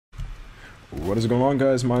What is going on,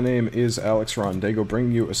 guys? My name is Alex Rondego,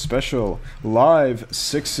 bringing you a special live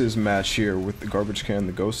sixes match here with the Garbage Can,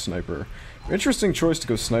 the Ghost Sniper. Interesting choice to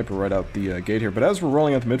go Sniper right out the gate here, but as we're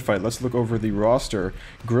rolling out the mid-fight, let's look over the roster.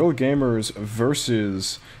 Grill Gamers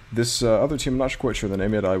versus this other team. I'm not quite sure the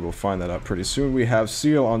name yet. I will find that out pretty soon. We have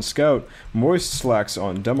Seal on Scout, Moist Slacks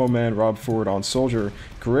on Demo Man, Rob Ford on Soldier,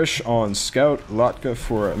 Grish on Scout, Latka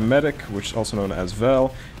for Medic, which is also known as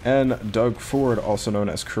Vel, and Doug Ford, also known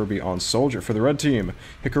as Kirby, on Soldier. For the red team,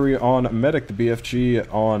 Hickory on Medic, the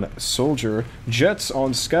BFG on Soldier, Jets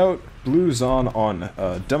on Scout, Blue Zon on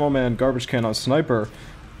Demo Man, Garbage Can on Sniper,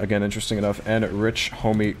 again interesting enough, and Rich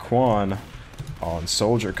Homie Quan on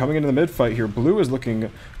Soldier. Coming into the mid-fight here, Blue is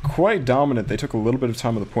looking quite dominant. They took a little bit of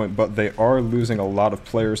time on the point, but they are losing a lot of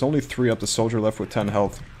players. Only 3 up, the Soldier left with 10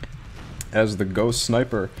 health, as the Ghost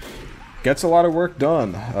Sniper gets a lot of work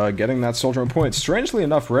done, getting that Soldier on point. Strangely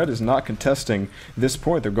enough, Red is not contesting this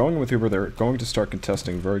point. They're going with Uber. They're going to start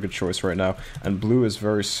contesting. Very good choice right now. And Blue is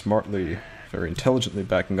very smartly, very intelligently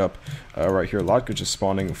backing up right here. Latka just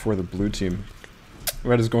spawning for the blue team.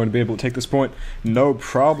 Red is going to be able to take this point, no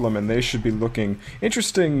problem, and they should be looking.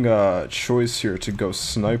 Interesting choice here to go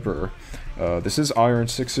Sniper. This is Iron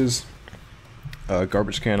 6's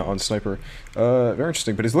Garbage Can on Sniper. Very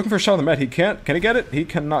interesting, but he's looking for a shot on the Met. He can't. Can he get it? He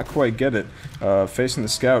cannot quite get it. Facing the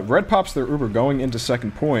Scout. Red pops their Uber going into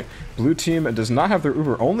second point. Blue team does not have their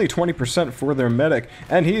Uber. Only 20% for their Medic.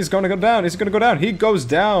 And he's going to go down. He's going to go down. He goes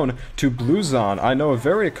down to Blue Zon. I know a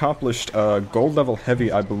very accomplished gold level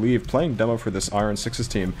heavy, I believe, playing demo for this Iron 6's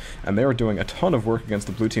team. And they are doing a ton of work against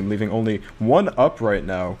the blue team, leaving only 1 up right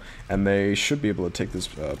now. And they should be able to take this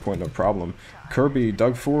point no problem. Kirby,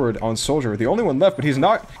 Doug Ford on Soldier, the only one left, but he's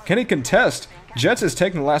not. Can he contest? Jets is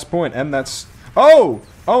taking the last point, and that's. Oh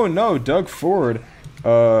no, Doug Ford.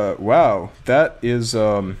 Wow, that is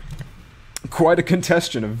quite a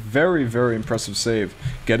contestation. A very, very impressive save,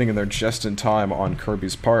 getting in there just in time on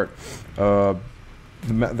Kirby's part.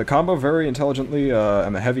 The combo very intelligently,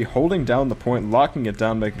 and the heavy holding down the point, locking it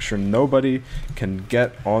down, making sure nobody can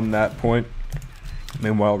get on that point.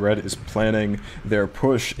 Meanwhile, Red is planning their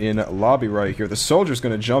push in lobby right here. The Soldier's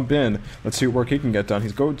going to jump in. Let's see what work he can get done. He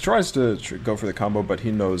tries to go for the combo, but he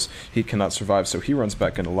knows he cannot survive, so he runs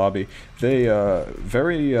back into lobby. They,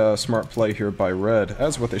 very smart play here by Red,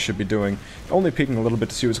 as what they should be doing. Only peeking a little bit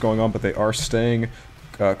to see what's going on, but they are staying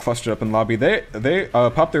clustered up in lobby. They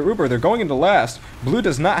pop their Uber. They're going into last. Blue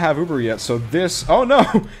does not have Uber yet, so this... Oh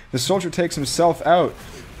no! The Soldier takes himself out.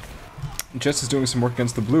 Jets is doing some work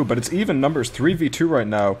against the blue, but it's even numbers 3v2 right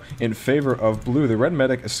now in favor of blue. The red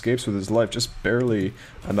medic escapes with his life, just barely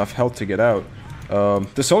enough health to get out.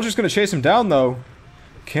 The Soldier's going to chase him down, though.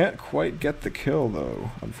 Can't quite get the kill,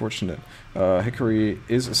 though. Unfortunate. Hickory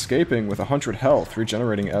is escaping with 100 health,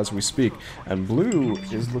 regenerating as we speak. And blue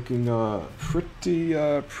is looking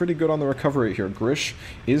pretty good on the recovery here. Grish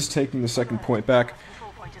is taking the second point back.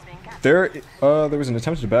 There was an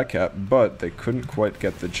attempted backcap, but they couldn't quite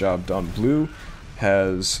get the job done. Blue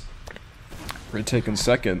has retaken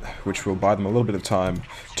second, which will buy them a little bit of time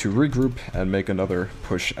to regroup and make another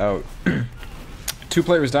push out. 2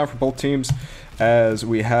 players down for both teams, as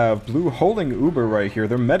we have Blue holding Uber right here.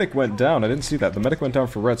 Their medic went down. I didn't see that. The medic went down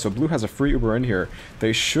for Red, so Blue has a free Uber in here.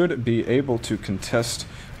 They should be able to contest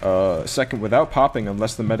second without popping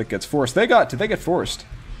unless the medic gets forced. Did they get forced?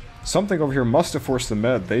 Something over here must have forced the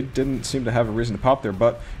med. They didn't seem to have a reason to pop there,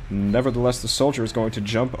 but nevertheless the Soldier is going to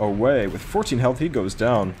jump away. With 14 health, he goes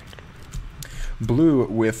down. Blue,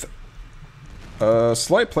 with a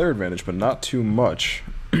slight player advantage, but not too much,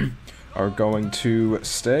 are going to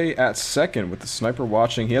stay at second with the Sniper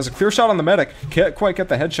watching. He has a clear shot on the medic. Can't quite get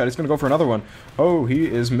the headshot. He's going to go for another one. Oh, he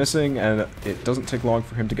is missing, and it doesn't take long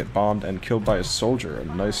for him to get bombed and killed by a Soldier. A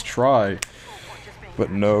nice try,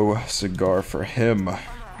 but no cigar for him.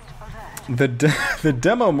 The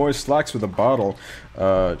demo Moist Slacks with a bottle,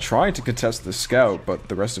 trying to contest the Scout, but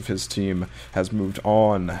the rest of his team has moved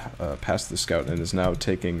on past the Scout and is now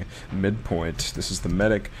taking midpoint. This is the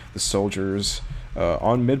Medic, the Soldiers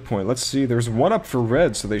on midpoint. Let's see, there's 1 up for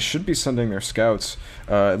Red, so they should be sending their Scouts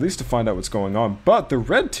at least to find out what's going on. But the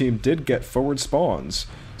Red team did get forward spawns,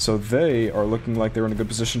 so they are looking like they're in a good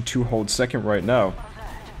position to hold second right now.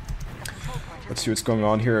 Let's see what's going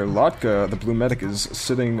on here. Latka, the blue medic, is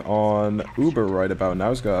sitting on Uber right about now.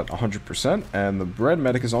 He's got 100%, and the red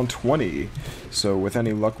medic is on 20. So with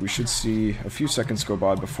any luck, we should see a few seconds go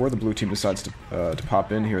by before the blue team decides to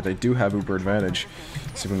pop in here. They do have Uber advantage.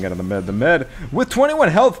 Let's see if we can get on the med. The med, with 21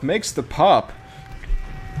 health, makes the pop.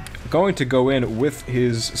 Going to go in with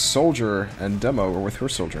his Soldier and Demo, or with her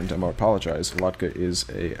Soldier and Demo, I apologize. Latka is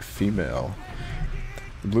a female.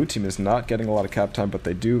 The blue team is not getting a lot of cap time, but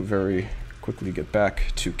they do very quickly get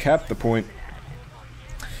back to cap the point.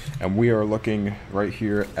 And we are looking right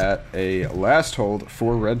here at a last hold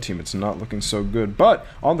for red team. It's not looking so good. But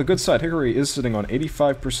on the good side, Hickory is sitting on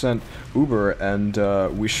 85% Uber,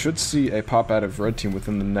 and we should see a pop out of red team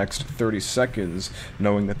within the next 30 seconds,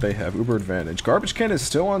 knowing that they have Uber advantage. Garbage Can is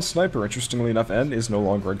still on Sniper, interestingly enough, and is no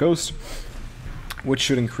longer a Ghost, which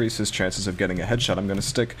should increase his chances of getting a headshot. I'm going to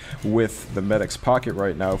stick with the medic's pocket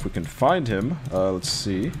right now if we can find him. Let's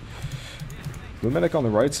see. Blue medic on the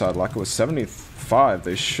right side. Laka was 75.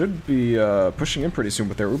 They should be pushing in pretty soon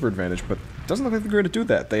with their Uber advantage, but it doesn't look like they're going to do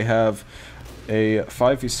that. They have a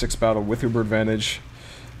 5v6 battle with Uber advantage.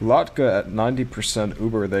 Latka at 90%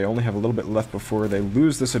 Uber. They only have a little bit left before they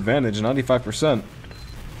lose this advantage, 95%.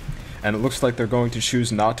 And it looks like they're going to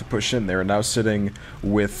choose not to push in. They are now sitting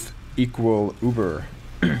with equal Uber.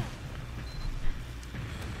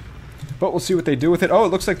 But we'll see what they do with it. Oh, it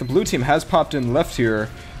looks like the blue team has popped in left here.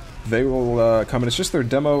 They will come in. It's just their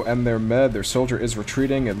demo and their med. Their soldier is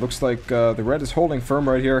retreating. It looks like the red is holding firm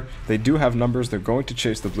right here. They do have numbers. They're going to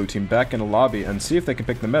chase the blue team back in a lobby and see if they can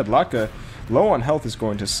pick the med. Laka, low on health, is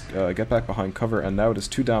going to get back behind cover, and now it is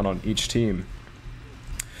 2 down on each team.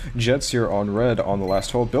 Jets here on red on the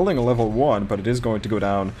last hold, building a level 1, but it is going to go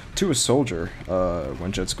down to a soldier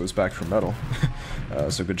when Jets goes back for metal.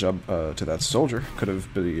 So good job to that soldier. Could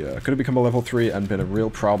have become a level 3 and been a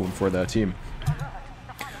real problem for that team.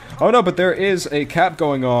 Oh no, but there is a cap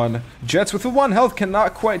going on. Jets with the 1 health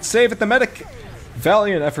cannot quite save it. The medic,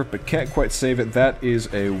 valiant effort, but can't quite save it. That is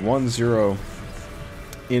a 1-0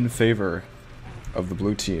 in favor of the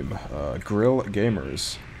blue team. Grill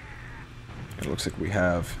Gamers. It looks like we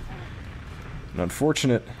have an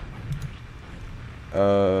unfortunate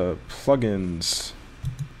plugins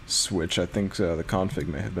switch. I think the config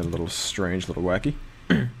may have been a little strange, a little wacky.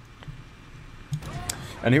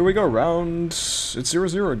 And here we go, round, it's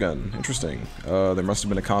 0-0 again. Interesting. There must have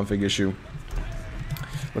been a config issue.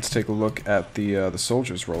 Let's take a look at the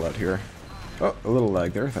soldiers rollout here. Oh, a little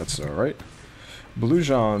lag there, that's alright. Blue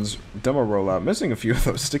Jean's demo rollout, missing a few of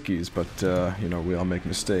those stickies, but, you know, we all make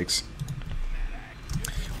mistakes.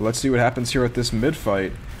 Let's see what happens here at this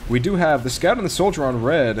mid-fight. We do have the scout and the soldier on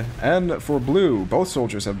red, and for blue, both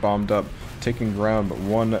soldiers have bombed up, taking ground, but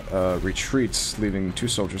one retreats, leaving 2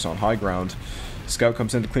 soldiers on high ground. Scout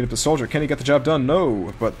comes in to clean up the soldier. Can he get the job done?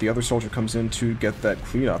 No, but the other soldier comes in to get that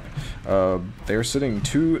cleanup. They're sitting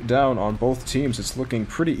 2 down on both teams. It's looking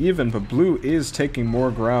pretty even, but blue is taking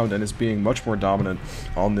more ground and is being much more dominant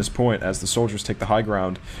on this point as the soldiers take the high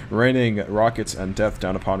ground, raining rockets and death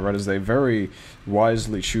down upon red as they very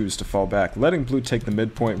wisely choose to fall back. Letting blue take the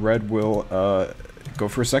midpoint, red will go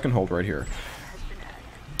for a second hold right here.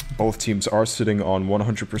 Both teams are sitting on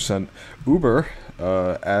 100% Uber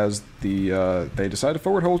as they decide to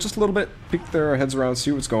forward hold just a little bit, peek their heads around,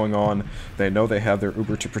 see what's going on. They know they have their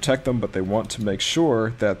Uber to protect them, but they want to make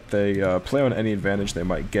sure that they play on any advantage they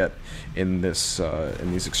might get in this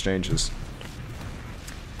in these exchanges.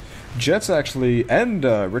 Jets actually and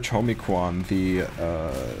Rich Homie Kwan, the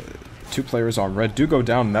 2 players on red, do go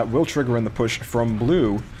down, and that will trigger in the push from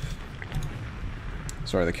blue.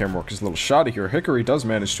 Sorry, the camera work is a little shoddy here. Hickory does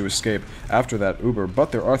manage to escape after that Uber,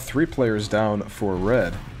 but there are 3 players down for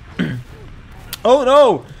red. Oh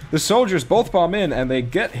no! The soldiers both bomb in, and they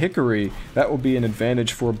get Hickory. That will be an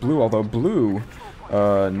advantage for blue, although blue,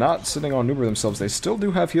 not sitting on Uber themselves, they still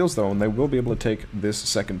do have heals though, and they will be able to take this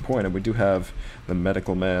second point, and we do have the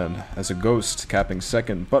medical man as a ghost capping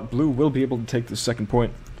second, but blue will be able to take the second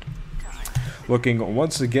point. Looking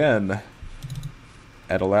once again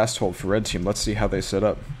at a last hold for red team. Let's see how they set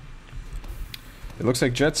up. It looks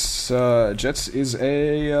like Jets is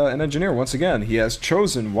an engineer once again. He has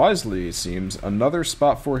chosen wisely, it seems, another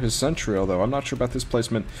spot for his sentry, although I'm not sure about this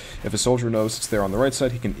placement. If a soldier knows it's there on the right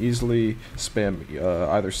side, he can easily spam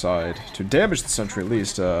either side to damage the sentry at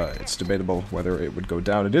least. It's debatable whether it would go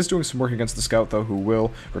down. It is doing some work against the scout, though, who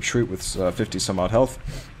will retreat with 50 some odd health.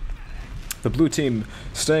 The blue team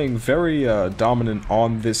staying very dominant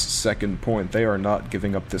on this second point. They are not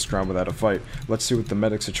giving up this round without a fight. Let's see what the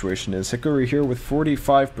medic situation is. Hickory here with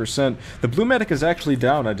 45%. The blue medic is actually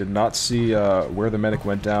down. I did not see where the medic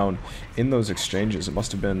went down in those exchanges. It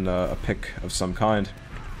must have been a pick of some kind.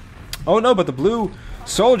 Oh no, but the blue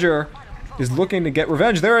soldier is looking to get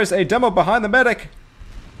revenge. There is a demo behind the medic.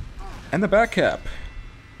 And the back cap.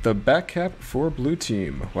 The back cap for blue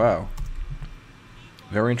team. Wow.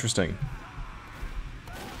 Very interesting.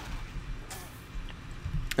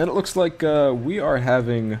 And it looks like we are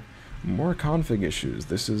having more config issues.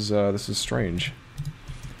 This is strange,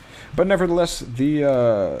 but nevertheless,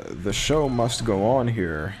 the show must go on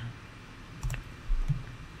here.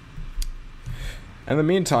 In the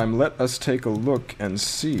meantime, let us take a look and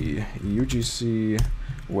see UGC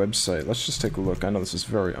website. Let's just take a look. I know this is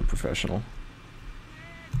very unprofessional,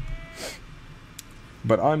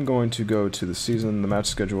 but I'm going to go to the season, the match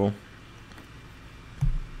schedule.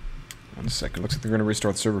 1 second. Looks like they're going to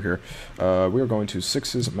restart the server here. We are going to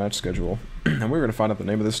Six's match schedule, and we're going to find out the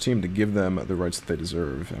name of this team to give them the rights that they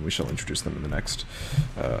deserve, and we shall introduce them in the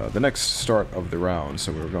next start of the round.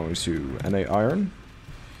 So we're going to NA Iron.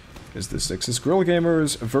 Is the Six's Grill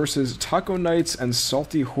Gamers versus Taco Knights and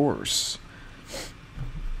Salty Horse.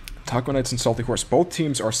 Taco Knights and Salty Horse. Both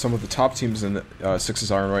teams are some of the top teams in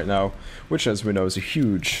Six's Iron right now, which, as we know, is a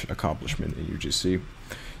huge accomplishment in UGC.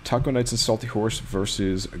 Taco Knights and Salty Horse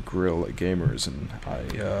versus Grill Gamers, and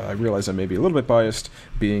I realize I may be a little bit biased,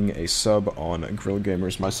 being a sub on Grill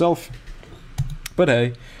Gamers myself, but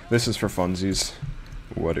hey, this is for funsies.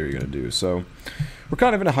 What are you gonna do? So we're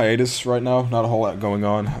kind of in a hiatus right now, not a whole lot going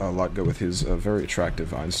on. Lotka with his very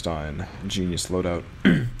attractive Einstein Genius loadout.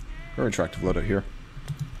 Very attractive loadout here.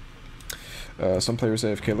 Some players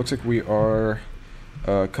AFK. Looks like we are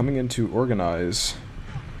coming in to organize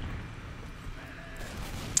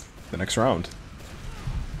the next round.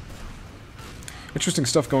 Interesting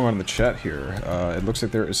stuff going on in the chat here. It looks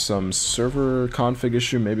like there is some server config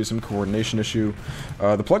issue, maybe some coordination issue.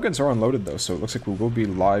 The plugins are unloaded though, so it looks like we will be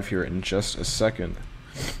live here in just a second.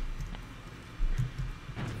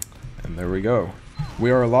 And there we go.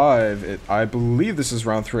 We are live. I believe this is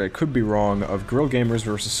round 3. I could be wrong. Of Grill Gamers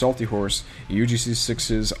versus Salty Horse, UGC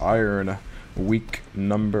 6's Iron, week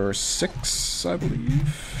number 6, I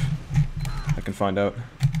believe. I can find out.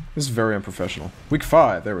 This is very unprofessional. Week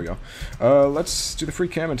 5, there we go. Let's do the free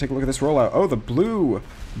cam and take a look at this rollout. Oh, the blue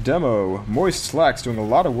demo. Moist Slacks doing a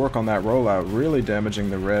lot of work on that rollout, really damaging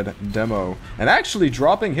the red demo, and actually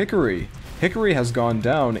dropping Hickory. Hickory has gone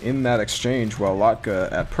down in that exchange while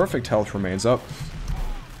Lotka at perfect health remains up.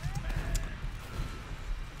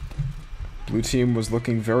 Blue team was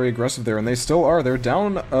looking very aggressive there, and they still are. They're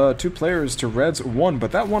down 2 players to Red's 1,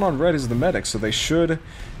 but that one on Red is the medic, so they should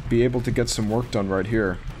be able to get some work done right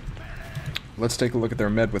here. Let's take a look at their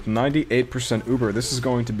med with 98% Uber. This is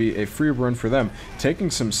going to be a free run for them.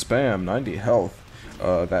 Taking some spam, 90 health.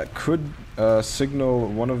 That could signal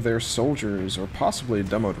one of their soldiers, or possibly a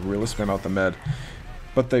demo, to really spam out the med.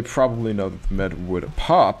 But they probably know that the med would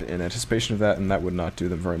pop in anticipation of that, and that would not do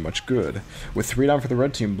them very much good. With 3 down for the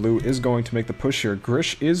red team, blue is going to make the push here.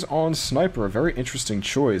 Grish is on Sniper, a very interesting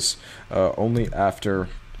choice, only after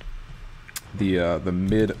the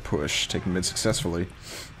mid push, taking mid successfully.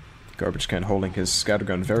 Garbage Can holding his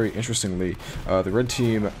scattergun very interestingly. The red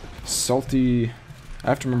team, Salty, I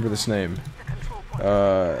have to remember this name.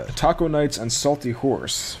 Taco Knights and Salty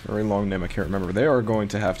Horse. Very long name, I can't remember. They are going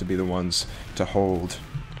to have to be the ones to hold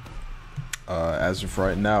as of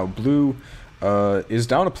right now. Blue is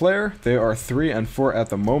down a player. They are 3 and 4 at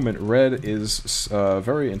the moment. Red is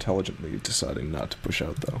very intelligently deciding not to push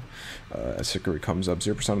out, though, as Hickory comes up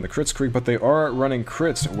 0% on the crit streak, but they are running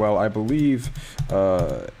crits. Well, I believe...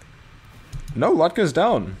 no, Lotka is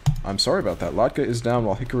down. I'm sorry about that. Lotka is down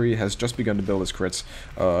while Hickory has just begun to build his crits.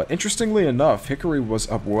 Interestingly enough, Hickory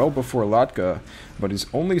was up well before Lotka, but he's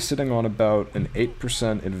only sitting on about an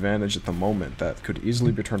 8% advantage at the moment. That could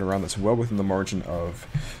easily be turned around. That's well within the margin of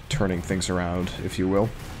turning things around, if you will.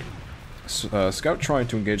 Scout trying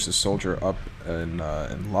to engage the soldier up in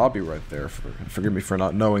lobby right there. Forgive me for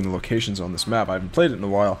not knowing the locations on this map. I haven't played it in a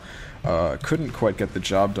while. Couldn't quite get the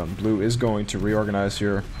job done. Blue is going to reorganize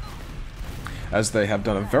here, as they have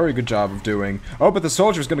done a very good job of doing. Oh, but the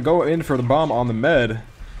soldier's going to go in for the bomb on the med,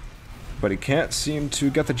 but he can't seem to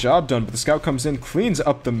get the job done. But the scout comes in, cleans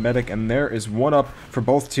up the medic, and there is 1 up for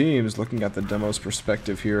both teams. Looking at the demo's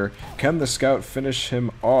perspective here, can the scout finish him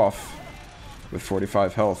off with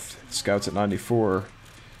 45 health? The scout's at 94.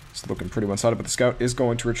 It's looking pretty one-sided, but the scout is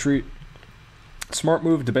going to retreat. Smart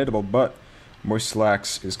move, debatable, but Moist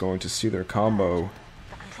Slacks is going to see their combo.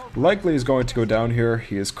 Likely is going to go down here.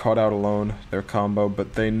 He is caught out alone, their combo,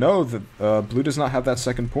 but they know that Blue does not have that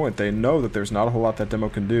second point. They know that there's not a whole lot that demo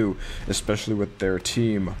can do, especially with their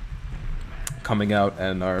team coming out,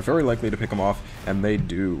 and are very likely to pick him off, and they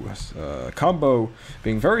do. Combo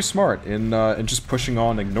being very smart in just pushing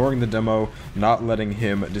on, ignoring the demo, not letting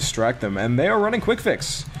him distract them, and they are running quick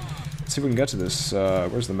fix. Let's see if we can get to this.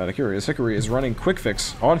 Where's the medic? Here he is. Hickory is running quick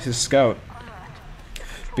fix on his scout,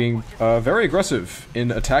 being very aggressive in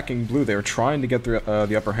attacking Blue. They are trying to get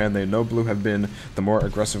the upper hand. They know Blue have been the more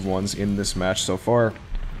aggressive ones in this match so far.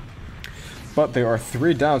 But they are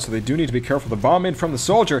 3 down, so they do need to be careful. The bomb in from the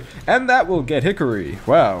soldier, and that will get Hickory.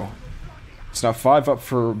 Wow. It's now 5 up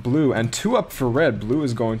for Blue, and 2 up for Red. Blue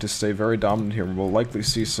is going to stay very dominant here, and we'll likely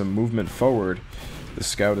see some movement forward. The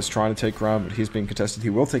scout is trying to take ground, but he's being contested. He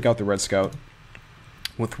will take out the red scout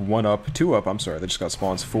with 2 up, I'm sorry, they just got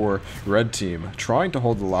spawns for red team. Trying to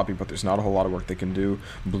hold the lobby, but there's not a whole lot of work they can do.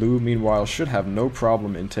 Blue, meanwhile, should have no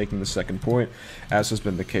problem in taking the second point, as has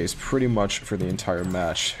been the case pretty much for the entire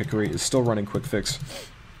match. Hickory is still running quick fix.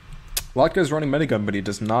 Latka is running Medigun, but he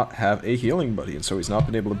does not have a healing buddy, and so he's not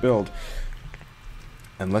been able to build.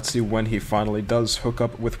 And let's see when he finally does hook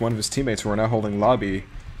up with one of his teammates who are now holding lobby.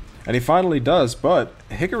 And he finally does, but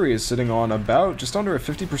Hickory is sitting on about just under a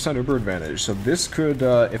 50% Uber advantage. So this could,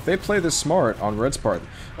 if they play this smart on Red's part,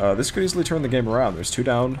 this could easily turn the game around. There's 2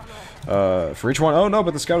 down for each one. Oh no,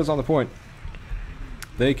 but the scout is on the point.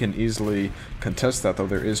 They can easily contest that, though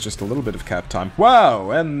there is just a little bit of cap time.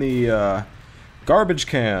 Wow, and the garbage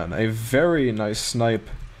can. A very nice snipe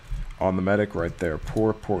on the medic right there.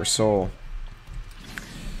 Poor, poor soul.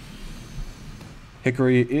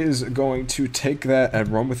 Hickory is going to take that and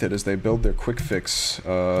run with it as they build their quick fix.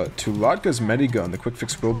 To Latka's Medigun, the quick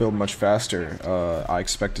fix will build much faster. I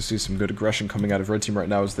expect to see some good aggression coming out of Red Team right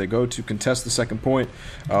now as they go to contest the second point.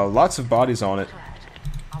 Lots of bodies on it.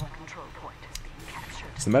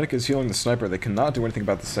 As the medic is healing the sniper, they cannot do anything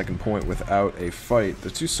about the second point without a fight.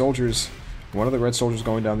 The 2 soldiers, one of the red soldiers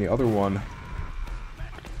going down, the other one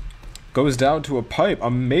goes down to a pipe.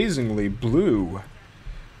 Amazingly, Blue,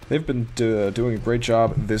 they've been doing a great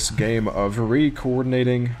job this game of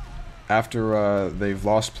re-coordinating after they've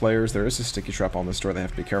lost players. There is a sticky trap on this door they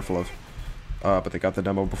have to be careful of. But they got the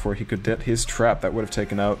demo before he could get his trap. That would have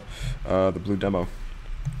taken out the blue demo.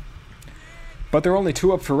 But they're only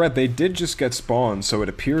 2 up for red. They did just get spawned, so it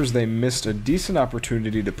appears they missed a decent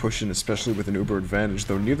opportunity to push in, especially with an Uber advantage,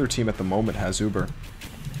 though neither team at the moment has Uber.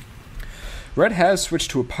 Red has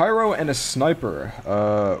switched to a pyro and a sniper.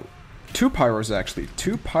 2 pyros, actually.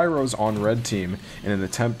 2 pyros on red team in an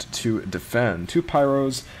attempt to defend. 2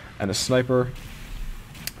 pyros and a sniper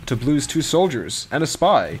to blue's 2 soldiers and a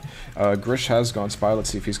spy. Grish has gone spy.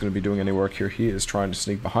 Let's see if he's going to be doing any work here. He is trying to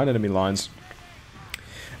sneak behind enemy lines.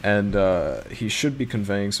 And he should be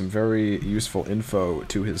conveying some very useful info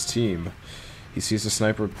to his team. He sees the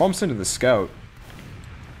sniper, bumps into the scout.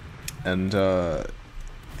 And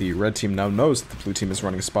the red team now knows that the blue team is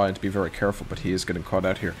running a spy and to be very careful, but he is getting caught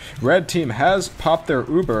out here. Red team has popped their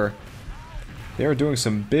Uber. They are doing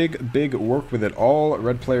some big work with it. All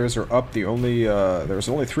red players are up. There's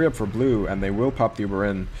only 3 up for blue, and they will pop the Uber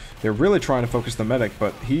in. They're really trying to focus the medic,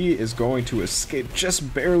 but he is going to escape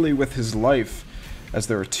just barely with his life, as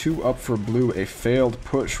there are 2 up for blue. A failed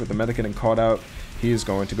push with the medic getting caught out. He is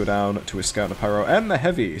going to go down to a scout and a pyro, and the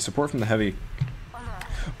heavy. Support from the heavy.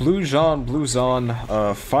 Blue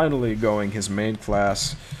Zon, finally going his main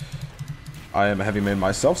class. I am a heavy main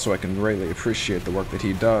myself, so I can greatly appreciate the work that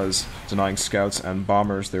he does, denying scouts and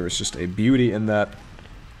bombers. There is just a beauty in that.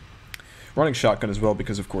 Running shotgun as well,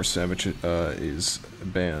 because of course sandwich is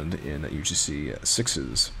banned in UGC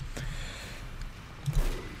 6s.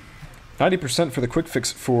 90% for the quick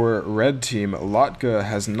fix for red team. Latka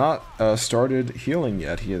has not started healing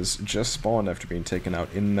yet. He has just spawned after being taken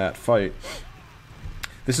out in that fight.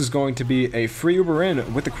 This is going to be a free Uber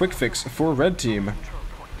in with the quick fix for red team.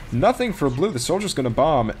 Nothing for blue. The soldier's going to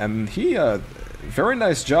bomb, and he, very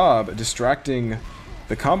nice job distracting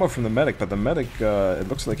the combo from the medic, but the medic, it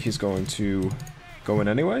looks like he's going to go in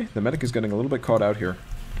anyway. The medic is getting a little bit caught out here.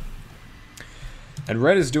 And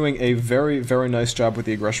red is doing a very nice job with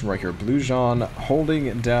the aggression right here. Blue Jean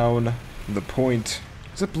holding down the point.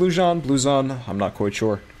 Is it Blue Jean? Blue Zon? I'm not quite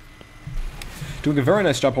sure. Doing a very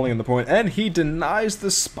nice job holding in the point, and he denies the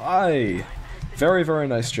spy. Very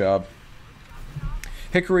nice job.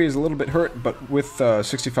 Hickory is a little bit hurt, but with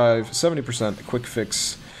 65-70% quick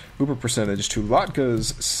fix Uber percentage to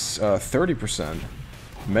Latka's 30%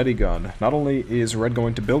 Medigun. Not only is red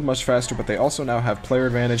going to build much faster, but they also now have player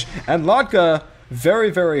advantage, and Latka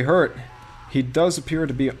very hurt. He does appear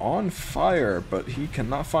to be on fire, but he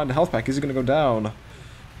cannot find a health pack. Is he going to go down?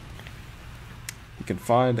 He can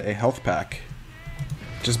find a health pack.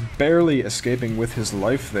 Just barely escaping with his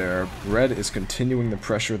life there. Red is continuing the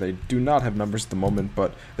pressure. They do not have numbers at the moment,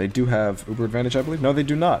 but they do have Uber advantage, I believe. No, they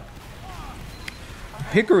do not.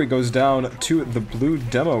 Hickory goes down to the blue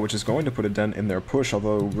demo, which is going to put a dent in their push,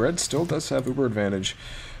 although red still does have Uber advantage.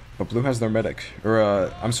 But blue has their medic. Or,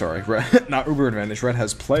 I'm sorry, red, not Uber advantage. Red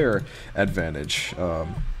has player advantage,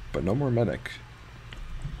 but no more medic.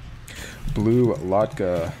 Blue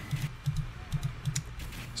Latka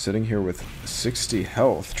sitting here with 60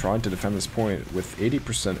 health, trying to defend this point with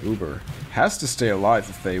 80% Uber. Has to stay alive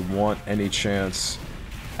if they want any chance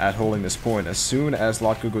at holding this point. As soon as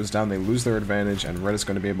Latka goes down, they lose their advantage, and red is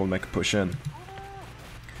going to be able to make a push in.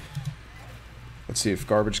 Let's see if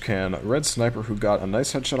Garbage Can, Red Sniper, who got a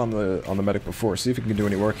nice headshot on the medic before, see if he can do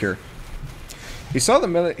any work here. He saw the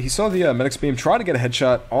medic's beam, try to get a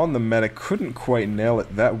headshot on the medic, couldn't quite nail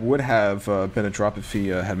it. That would have been a drop if he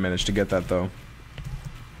had managed to get that, though.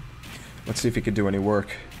 Let's see if he could do any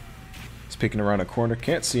work. He's peeking around a corner,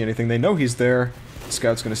 can't see anything. They know he's there. The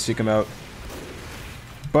scout's going to seek him out.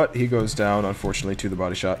 But he goes down, unfortunately, to the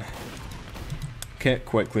body shot. Can't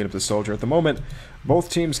quite clean up the soldier at the moment.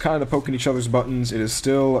 Both teams kind of poking each other's buttons. It is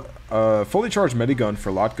still a fully charged medigun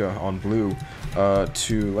for Lotka on blue.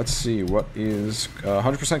 Let's see, what is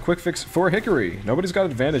 100% quick fix for Hickory. Nobody's got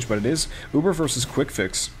advantage, but it is Uber versus quick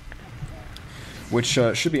fix, which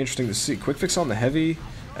should be interesting to see. Quick fix on the heavy,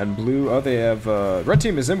 and blue, they have, red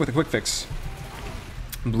team is in with the quick fix.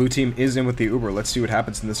 Blue team is in with the Uber. Let's see what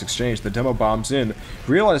happens in this exchange. The demo bombs in,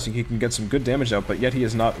 realizing he can get some good damage out, but yet he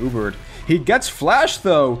is not Ubered. He gets flashed,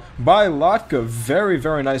 though, by Lotka. Very,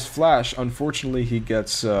 very nice flash. Unfortunately, he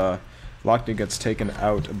gets, Lotka gets taken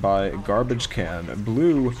out by Garbage Can.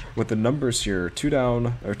 Blue, with the numbers here, 2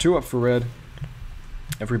 down, or 2 up for red.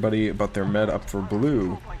 Everybody but their med up for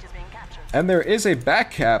blue. And there is a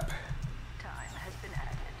back cap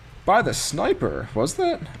by the sniper. Was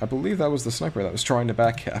that? I believe that was the sniper that was trying to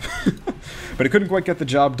back cap. But he couldn't quite get the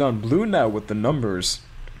job done. Blue now with the numbers.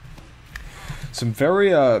 Some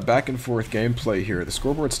very back and forth gameplay here. The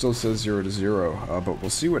scoreboard still says 0-0, but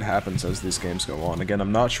we'll see what happens as these games go on. Again,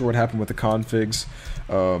 I'm not sure what happened with the configs.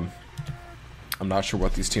 I'm not sure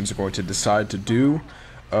what these teams are going to decide to do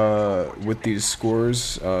with these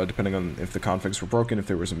scores, depending on if the configs were broken, if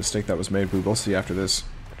there was a mistake that was made. We will see after this.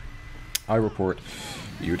 I report.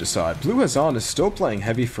 You decide. Blue Hazan is still playing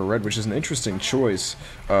heavy for red, which is an interesting choice.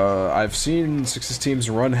 I've seen Six's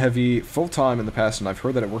teams run heavy full-time in the past, and I've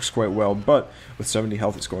heard that it works quite well, but with 70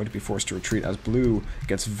 health, it's going to be forced to retreat as blue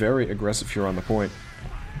gets very aggressive here on the point.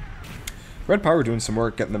 Red Power doing some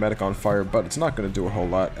work, getting the medic on fire, but it's not going to do a whole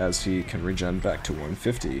lot as he can regen back to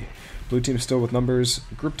 150. Blue team still with numbers,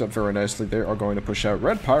 grouped up very nicely. They are going to push out.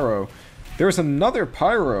 Red Pyro. There's another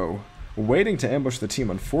Pyro waiting to ambush the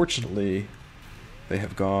team. Unfortunately, they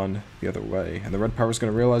have gone the other way, and the Red Pyro is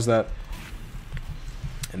going to realize that,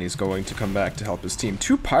 and he's going to come back to help his team.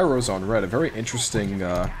 2 Pyros on red, a very interesting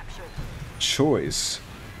choice,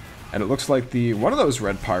 and it looks like one of those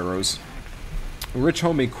Red Pyros, Rich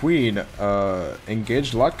Homie Queen,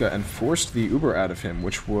 engaged Lotka and forced the Uber out of him,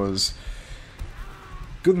 which was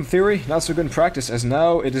good in theory, not so good in practice, as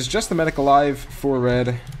now it is just the medic alive for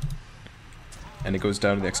red. And it goes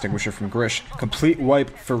down to the extinguisher from Grish. Complete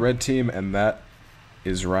wipe for red team, and that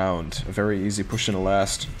is round. A very easy push in a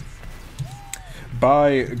last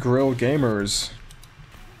by Grill Gamers.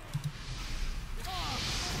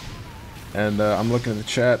 And I'm looking at the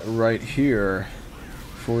chat right here.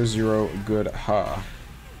 4-0 good ha.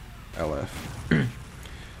 LF.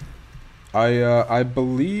 I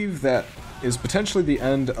believe that is potentially the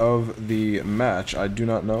end of the match. I do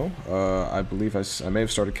not know. I believe I may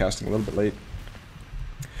have started casting a little bit late.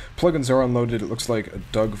 Plugins are unloaded. It looks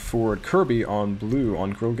like Doug Ford Kirby on blue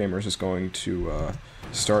on Grill Gamers is going to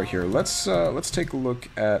start here. Let's take a look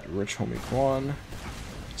at Rich Homie Kwan.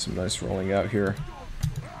 Some nice rolling out here.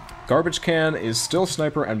 Garbage Can is still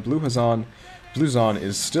sniper, and Blue Zon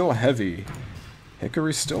is still heavy.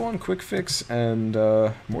 Hickory still on quick fix, and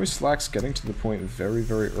Moist Slacks getting to the point very,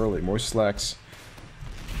 very early. Moist Slacks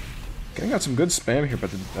getting out some good spam here,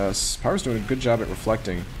 but the Pyro's doing a good job at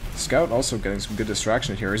reflecting. Scout also getting some good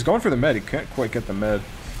distraction here. He's going for the med. He can't quite get the med.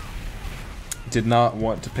 Did not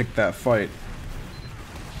want to pick that fight.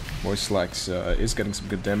 Moist Slacks is getting some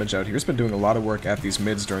good damage out here. He's been doing a lot of work at these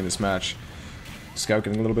mids during this match. Scout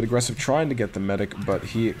getting a little bit aggressive, trying to get the medic, but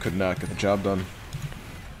he could not get the job done.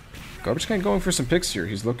 Garbage Can going for some picks here.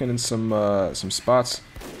 He's looking in some spots.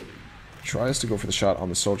 Tries to go for the shot on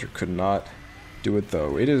the soldier. Could not do it,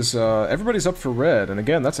 though. It is, everybody's up for red. And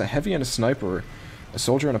again, that's a heavy and a sniper. A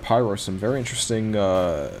soldier and a pyro. Some very interesting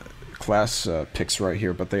class picks right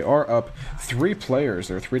here. But they are up 3 players.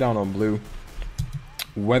 They're 3 down on blue.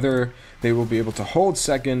 Whether they will be able to hold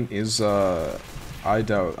second is, I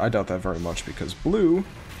doubt that very much, because blue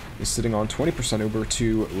is sitting on 20% Uber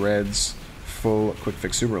to red's full quick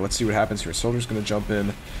fix Uber. Let's see what happens here. Soldier's going to jump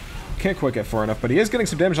in. Can't quite get far enough, but he is getting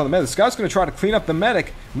some damage on the medic. The Scout's going to try to clean up the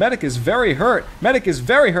medic. Medic is very hurt. Medic is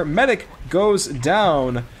very hurt. Medic goes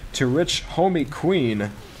down to Rich Homie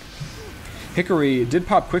Queen. Hickory did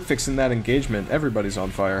pop quick fix in that engagement. Everybody's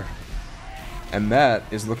on fire. And that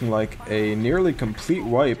is looking like a nearly complete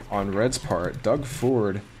wipe on red's part. Doug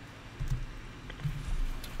Ford,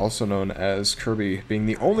 also known as Kirby, being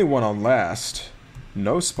the only one on last.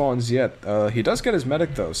 No spawns yet. He does get his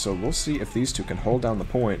medic, though, so we'll see if these two can hold down the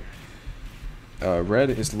point. Red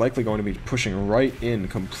is likely going to be pushing right in,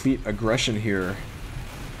 complete aggression here.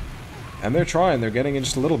 And they're trying, they're getting in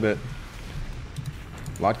just a little bit.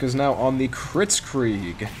 Latka's now on the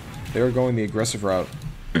Kritzkrieg. They're going the aggressive route.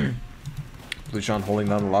 Blujan holding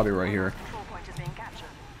down the lobby right here.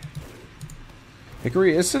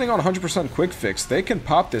 Hickory is sitting on 100% quick fix. They can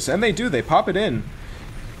pop this, and they do. They pop it in.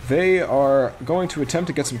 They are going to attempt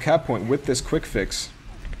to get some cap point with this quick fix.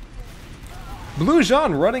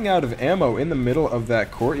 Blujan running out of ammo in the middle of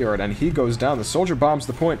that courtyard, and he goes down. The soldier bombs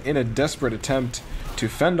the point in a desperate attempt to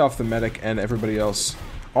fend off the medic and everybody else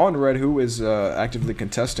on Red, who is actively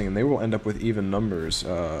contesting, and they will end up with even numbers.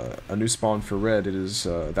 A new spawn for Red. It is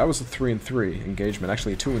that was a 3-3 engagement,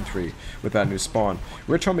 actually a 2-3 with that new spawn.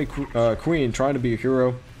 Rich Homie Queen trying to be a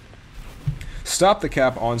hero. Stop the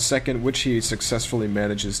cap on second, which he successfully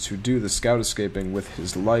manages to do. The scout escaping with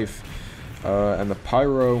his life, and the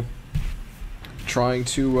pyro trying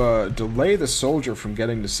to delay the soldier from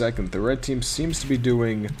getting to second. The red team seems to be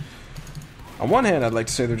doing, on one hand, I'd like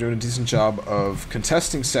to say they're doing a decent job of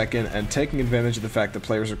contesting second and taking advantage of the fact that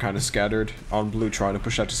players are kind of scattered on blue trying to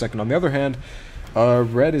push out to second. On the other hand,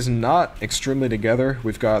 red is not extremely together.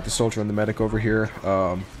 We've got the soldier and the medic over here.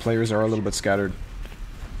 Players are a little bit scattered.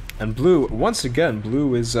 And blue, once again,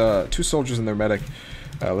 blue is two soldiers and their medic.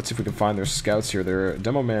 Let's see if we can find their scouts here. Their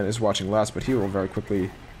demo man is watching last, but he will very quickly...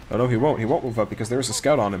 Oh no, he won't. He won't move up because there's a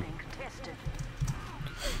scout on him.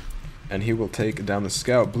 And he will take down the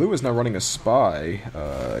scout. Blue is now running a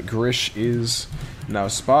spy. Grish is now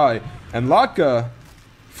spy. And Latka,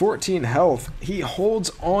 14 health. He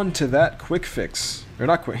holds on to that quick fix. Or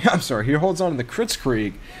not quick, I'm sorry. He holds on to the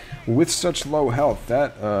Kritzkrieg with such low health.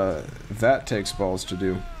 That takes balls to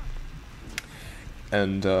do.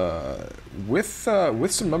 And with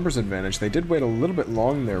some numbers advantage, they did wait a little bit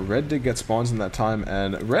long there. Red did get spawns in that time,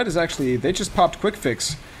 and Red is actually, they just popped quick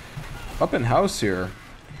fix up in house here.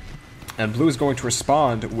 And blue is going to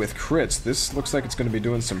respond with crits. This looks like it's going to be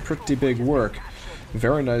doing some pretty big work.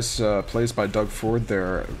 Very nice plays by Doug Ford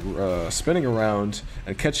there, spinning around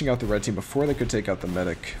and catching out the red team before they could take out the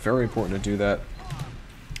medic. Very important to do that.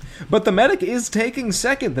 But the medic is taking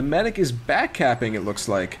second. The medic is backcapping, it looks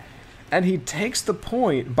like. And he takes the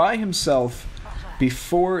point by himself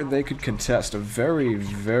before they could contest. A very,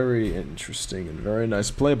 very interesting and very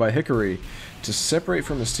nice play by Hickory to separate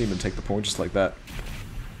from his team and take the point just like that.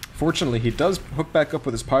 Fortunately, he does hook back up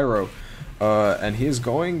with his pyro, and he is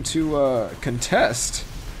going to contest,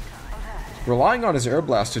 relying on his air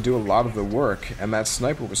blast to do a lot of the work, and that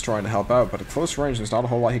sniper was trying to help out, but at close range there's not a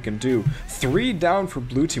whole lot he can do. 3 down for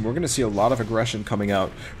blue team. We're going to see a lot of aggression coming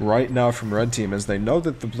out right now from red team, as they know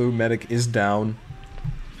that the blue medic is down.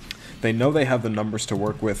 They know they have the numbers to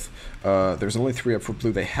work with. There's only 3 up for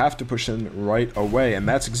blue. They have to push in right away, and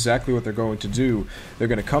that's exactly what they're going to do. They're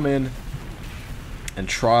going to come in and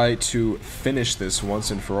try to finish this once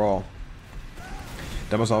and for all.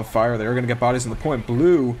 Demo's on fire. They're going to get bodies on the point.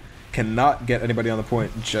 Blue cannot get anybody on the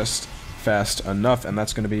point just fast enough, and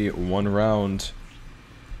that's going to be 1 round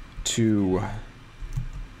to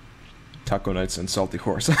Taco Knights and Salty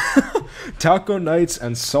Horse. Taco Knights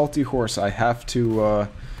and Salty Horse. I have to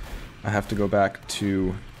go back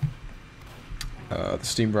to the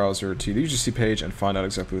Steam browser, to the UGC page, and find out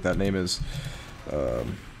exactly what that name is,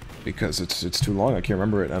 because it's too long. I can't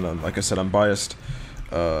remember it, and like I said, I'm biased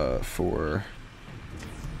for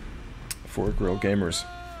Grill Gamers.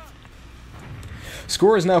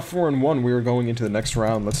 Score is now 4-1. We are going into the next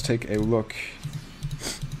round. Let's take a look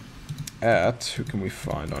at, who can we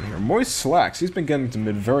find on here? Moist Slacks. He's been getting to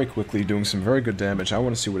mid very quickly, doing some very good damage. I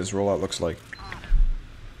want to see what his rollout looks like.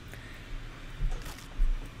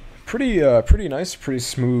 Pretty nice, pretty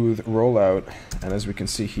smooth rollout. And as we can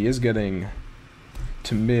see, he is getting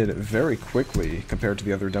to mid very quickly compared to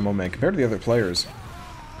the other demo man, compared to the other players.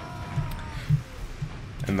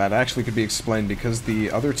 And that actually could be explained because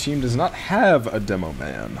the other team does not have a demo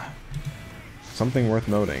man. Something worth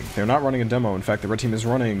noting. They're not running a demo. In fact, the red team is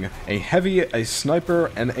running a heavy, a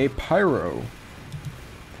sniper, and a pyro.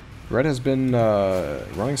 Red has been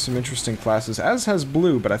running some interesting classes, as has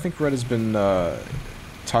blue, but I think red has been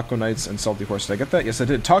Taco Knights and Salty Horse. Did I get that? Yes, I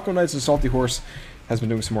did. Taco Knights and Salty Horse has been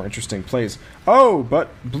doing some more interesting plays. Oh, but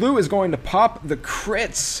blue is going to pop the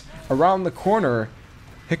crits around the corner.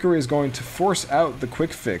 Hickory is going to force out the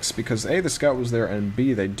quick fix because A, the scout was there, and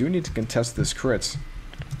B, they do need to contest this crits.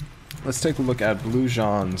 Let's take a look at Blue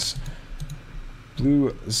Zon.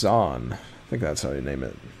 I think that's how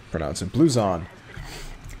you pronounce it. Blue Zon.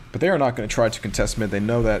 But they are not going to try to contest mid. They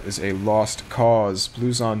know that is a lost cause.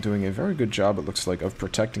 Blue Zon doing a very good job, it looks like, of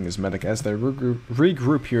protecting his medic as they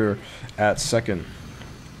regroup here at second.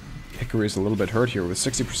 Hickory's a little bit hurt here with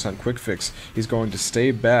 60% quick fix. He's going to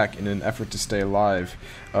stay back in an effort to stay alive.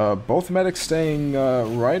 Both medics staying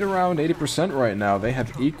right around 80% right now. They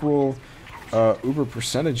have equal uber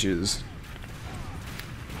percentages.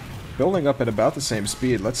 Building up at about the same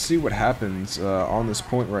speed. Let's see what happens on this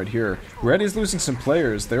point right here. Red is losing some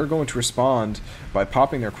players. They're going to respond by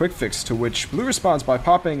popping their quick fix, to which Blue responds by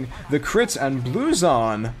popping the crits, and Blue's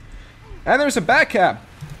on. And there's a back cap.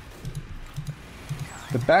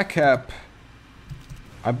 The back cap,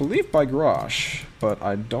 I believe by Garage, but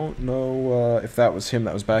I don't know if that was him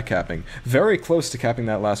that was back capping. Very close to capping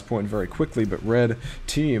that last point very quickly, but Red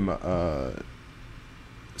team,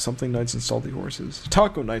 something Knights and Salty Horses.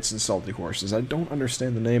 Taco Knights and Salty Horses. I don't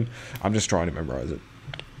understand the name. I'm just trying to memorize it.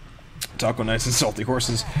 Taco Knights and Salty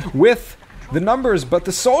Horses with the numbers, but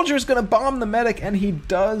the soldier's gonna bomb the medic, and he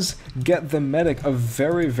does get the medic. A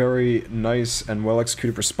very, very nice and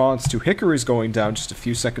well-executed response to Hickory's going down just a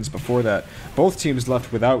few seconds before that. Both teams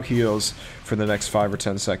left without heals for the next 5 or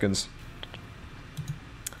 10 seconds.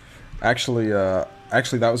 Actually,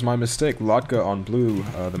 that was my mistake. Lotka on Blue,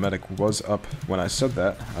 the medic, was up when I said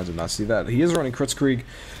that. I did not see that. He is running Kritzkrieg,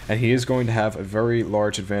 and he is going to have a very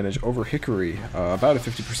large advantage over Hickory. About a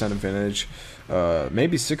 50% advantage.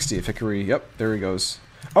 Maybe 60 if Hickory... Yep, there he goes.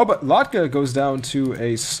 Oh, but Lotka goes down to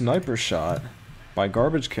a sniper shot by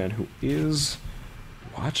Garbage Can, who is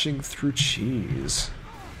watching through cheese.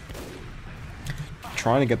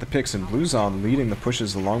 Trying to get the picks, and Blue's on leading the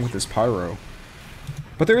pushes along with his pyro.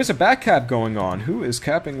 But there is a back cap going on. Who is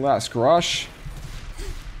capping last? Garage.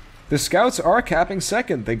 The scouts are capping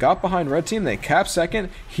second. They got behind Red Team. They cap second.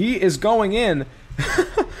 He is going in.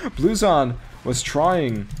 Bluezon was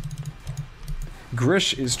trying.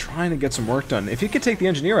 Grish is trying to get some work done. If he could take the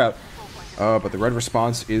engineer out. But the Red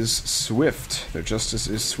response is swift. Their justice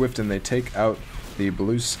is swift, and they take out the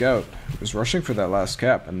Blue scout, who was rushing for that last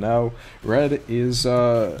cap. And now Red is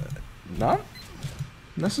not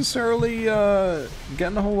necessarily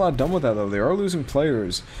getting a whole lot done with that, though. They are losing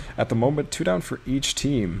players at the moment. 2 down for each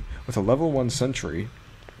team with a level 1 sentry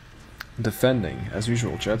defending as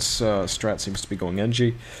usual. Jet's strat seems to be going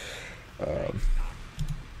NG,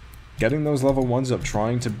 getting those level 1s up,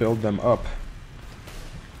 trying to build them up.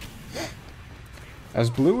 As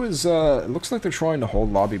Blue is, it looks like they're trying to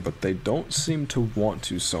hold lobby, but they don't seem to want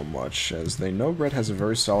to so much, as they know Red has a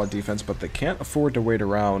very solid defense, but they can't afford to wait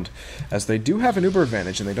around, as they do have an uber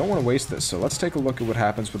advantage, and they don't want to waste this. So let's take a look at what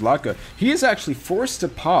happens with Latka. He is actually forced to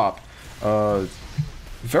pop,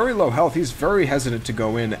 very low health. He's very hesitant to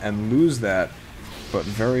go in and lose that, but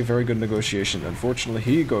very, very good negotiation. Unfortunately,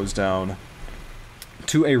 he goes down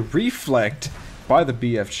to a reflect by the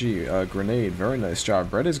BFG grenade. Very nice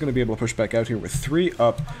job. Red is going to be able to push back out here with 3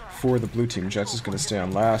 up for the blue team. Jets is going to stay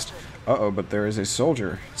on last. But there is a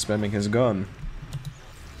soldier spamming his gun.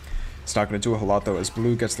 It's not going to do a whole lot, though, as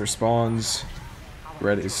Blue gets their spawns.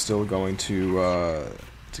 Red is still going to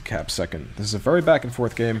cap second. This is a very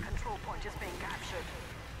back-and-forth game.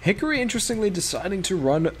 Hickory, interestingly, deciding to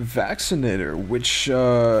run Vaccinator, which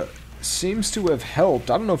seems to have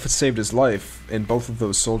helped. I don't know if it saved his life in both of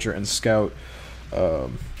those soldier and scout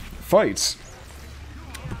fights.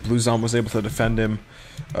 Blue Zom was able to defend him,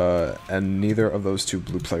 and neither of those 2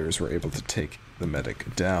 blue players were able to take the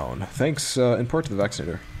medic down, thanks in part to the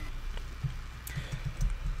Vaccinator.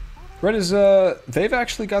 Red is, they've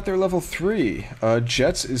actually got their level 3.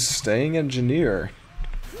 Jets is staying engineer.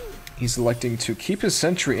 He's electing to keep his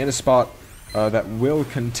sentry in a spot that will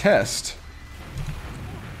contest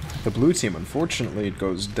the blue team. Unfortunately, it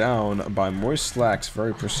goes down by Moist Slack's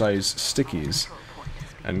very precise stickies.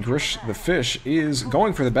 And Grish the Fish is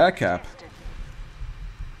going for the back cap.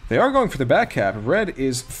 They are going for the back cap. Red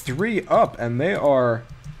is 3 up, and they are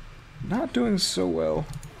not doing so well.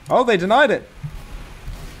 Oh, they denied it!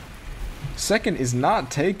 Second is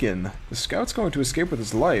not taken. The scout's going to escape with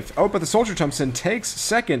his life. Oh, but the soldier jumps in, takes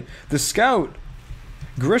second. The scout,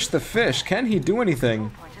 Grish the Fish, can he do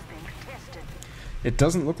anything? It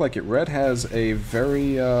doesn't look like it. Red has a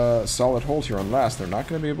very solid hold here on last. They're not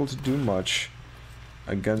going to be able to do much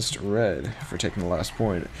against Red for taking the last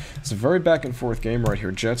point. It's a very back-and-forth game right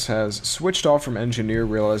here. Jets has switched off from Engineer,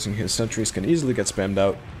 realizing his sentries can easily get spammed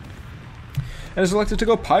out, and is elected to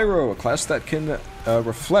go Pyro, a class that can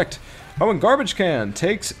reflect. Oh, and Garbage Can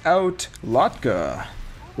takes out Lotka,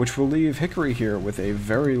 which will leave Hickory here with a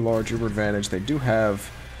very large Uber advantage. They do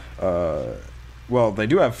have... well, they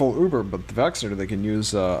do have full Uber, but the Vaccinator, they can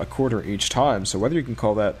use a quarter each time. So whether you can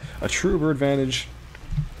call that a true Uber advantage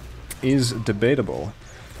is debatable.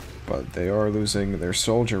 But they are losing their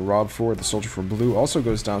soldier. Rob Ford, the soldier from Blue, also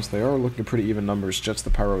goes down, so they are looking at pretty even numbers. Jets the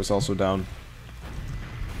Pyro is also down.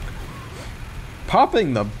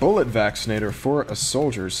 Popping the bullet vaccinator for a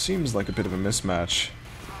soldier seems like a bit of a mismatch.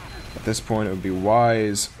 At this point, it would be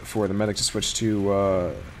wise for the medic to switch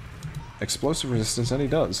to explosive resistance, and he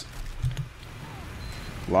does.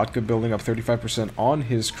 Lotka building up 35% on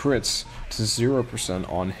his crits to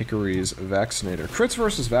 0% on Hickory's Vaccinator. Crits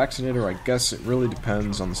versus Vaccinator, I guess it really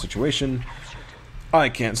depends on the situation. I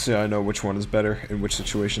can't say I know which one is better in which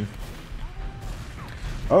situation.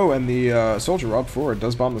 Oh, and the soldier, Rob Ford,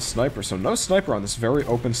 does bomb the sniper, so no sniper on this very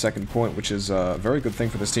open second point, which is a very good thing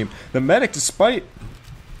for this team. The medic, despite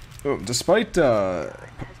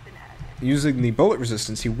using the bullet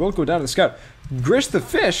resistance, he will go down to the scout. Grish the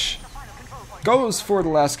Fish goes for the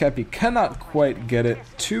last cap. He cannot quite get it.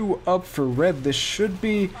 2 up for red. This should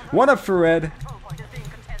be 1 up for red.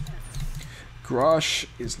 Grosh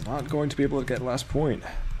is not going to be able to get last point.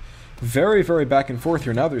 Very, very back and forth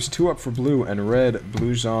here. Now there's 2 up for blue and red.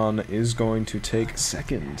 Bluejean is going to take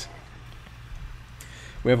second.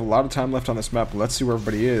 We have a lot of time left on this map. Let's see where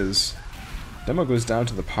everybody is. Demo goes down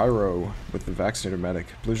to the Pyro with the Vaccinator medic.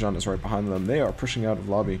 Bluejean is right behind them. They are pushing out of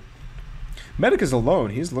lobby. Medic is alone.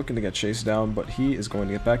 He's looking to get chased down, but he is going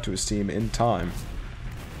to get back to his team in time.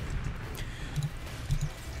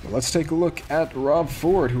 Let's take a look at Rob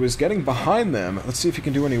Ford, who is getting behind them. Let's see if he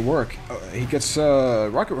can do any work. He gets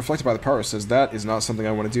rocket reflected by the Pyro. Says that is not something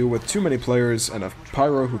I want to deal with. Too many players and a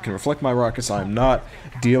Pyro who can reflect my rockets. I'm not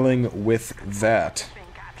dealing with that.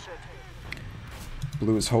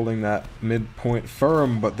 Blue is holding that midpoint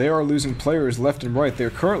firm, but they are losing players left and right. They're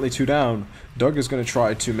currently 2 down. Doug is going to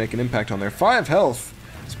try to make an impact on their 5 health.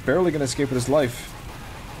 He's barely going to escape with his life.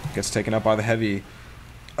 Gets taken out by the heavy.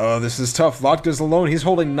 Oh, this is tough. Lotka's alone. He's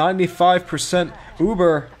holding 95%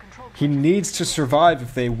 Uber. He needs to survive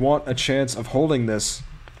if they want a chance of holding this.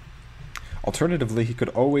 Alternatively, he could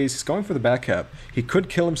always... He's going for the back cap. He could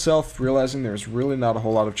kill himself, realizing there's really not a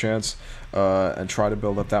whole lot of chance, and try to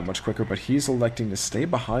build up that much quicker, but he's electing to stay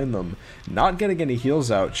behind them, not getting any heals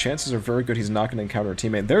out. Chances are very good he's not going to encounter a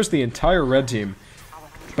teammate. There's the entire red team.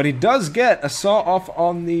 But he does get a saw-off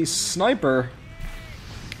on the sniper,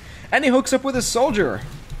 and he hooks up with his soldier.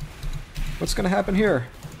 What's going to happen here?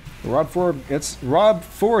 Rob Ford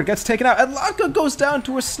gets taken out, and Lotka goes down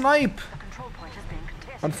to a snipe.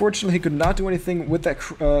 Unfortunately, he could not do anything with that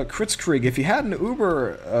Kritzkrieg. If he had an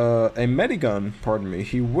Uber, a Medigun, pardon me,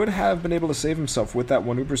 he would have been able to save himself with that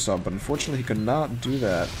 1 Uber sub, but unfortunately he could not do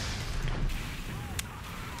that.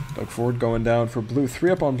 Doug Ford going down for blue. 3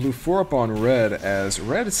 up on blue, 4 up on red, as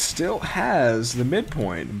red still has the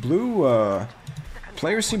midpoint. Blue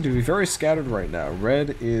players seem to be very scattered right now.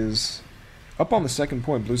 Red is up on the second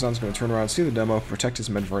point. Bluejean's going to turn around, see the demo, protect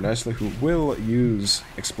his men very nicely, who will use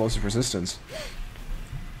explosive resistance.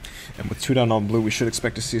 And with 2 down on blue, we should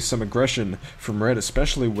expect to see some aggression from red,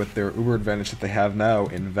 especially with their Uber advantage that they have now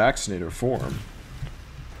in Vaccinator form.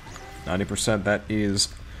 90%, that is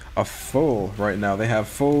a full right now. They have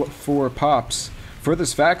full 4 pops. For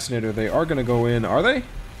this Vaccinator, they are going to go in, are they?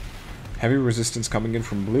 Heavy resistance coming in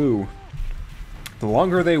from blue. The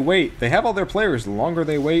longer they wait, they have all their players, the longer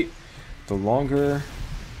they wait, the longer...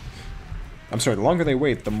 I'm sorry, the longer they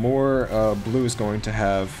wait, the more blue is going to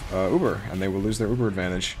have Uber, and they will lose their Uber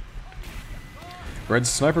advantage. Red's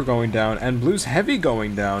sniper going down, and blue's heavy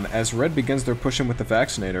going down as red begins their push in with the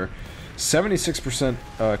Vaccinator. 76%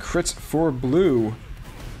 crits for blue,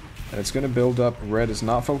 and it's going to build up. Red is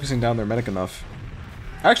not focusing down their medic enough.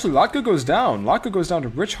 Actually, Lotka goes down. Lotka goes down to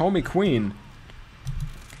Rich Homie Queen.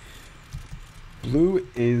 Blue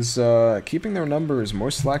is keeping their numbers.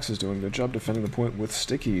 More Slacks is doing a good job defending the point with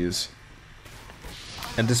stickies.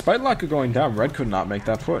 And despite Lotka going down, red could not make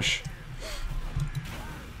that push.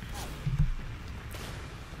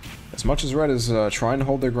 As much as red is trying to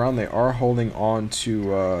hold their ground, they are holding on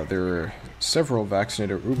to their several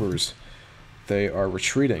Vaccinator Ubers. They are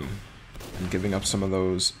retreating and giving up some of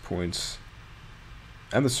those points.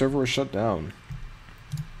 And the server is shut down.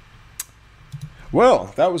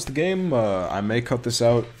 Well, that was the game. I may cut this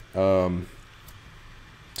out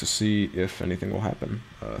to see if anything will happen.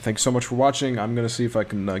 Thanks so much for watching. I'm going to see if I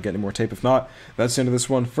can get any more tape. If not, that's the end of this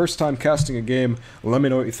one. First time casting a game. Let me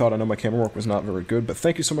know what you thought. I know my camera work was not very good, but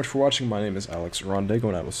thank you so much for watching. My name is Alex Rondego,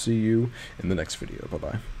 and I will see you in the next video.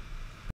 Bye-bye.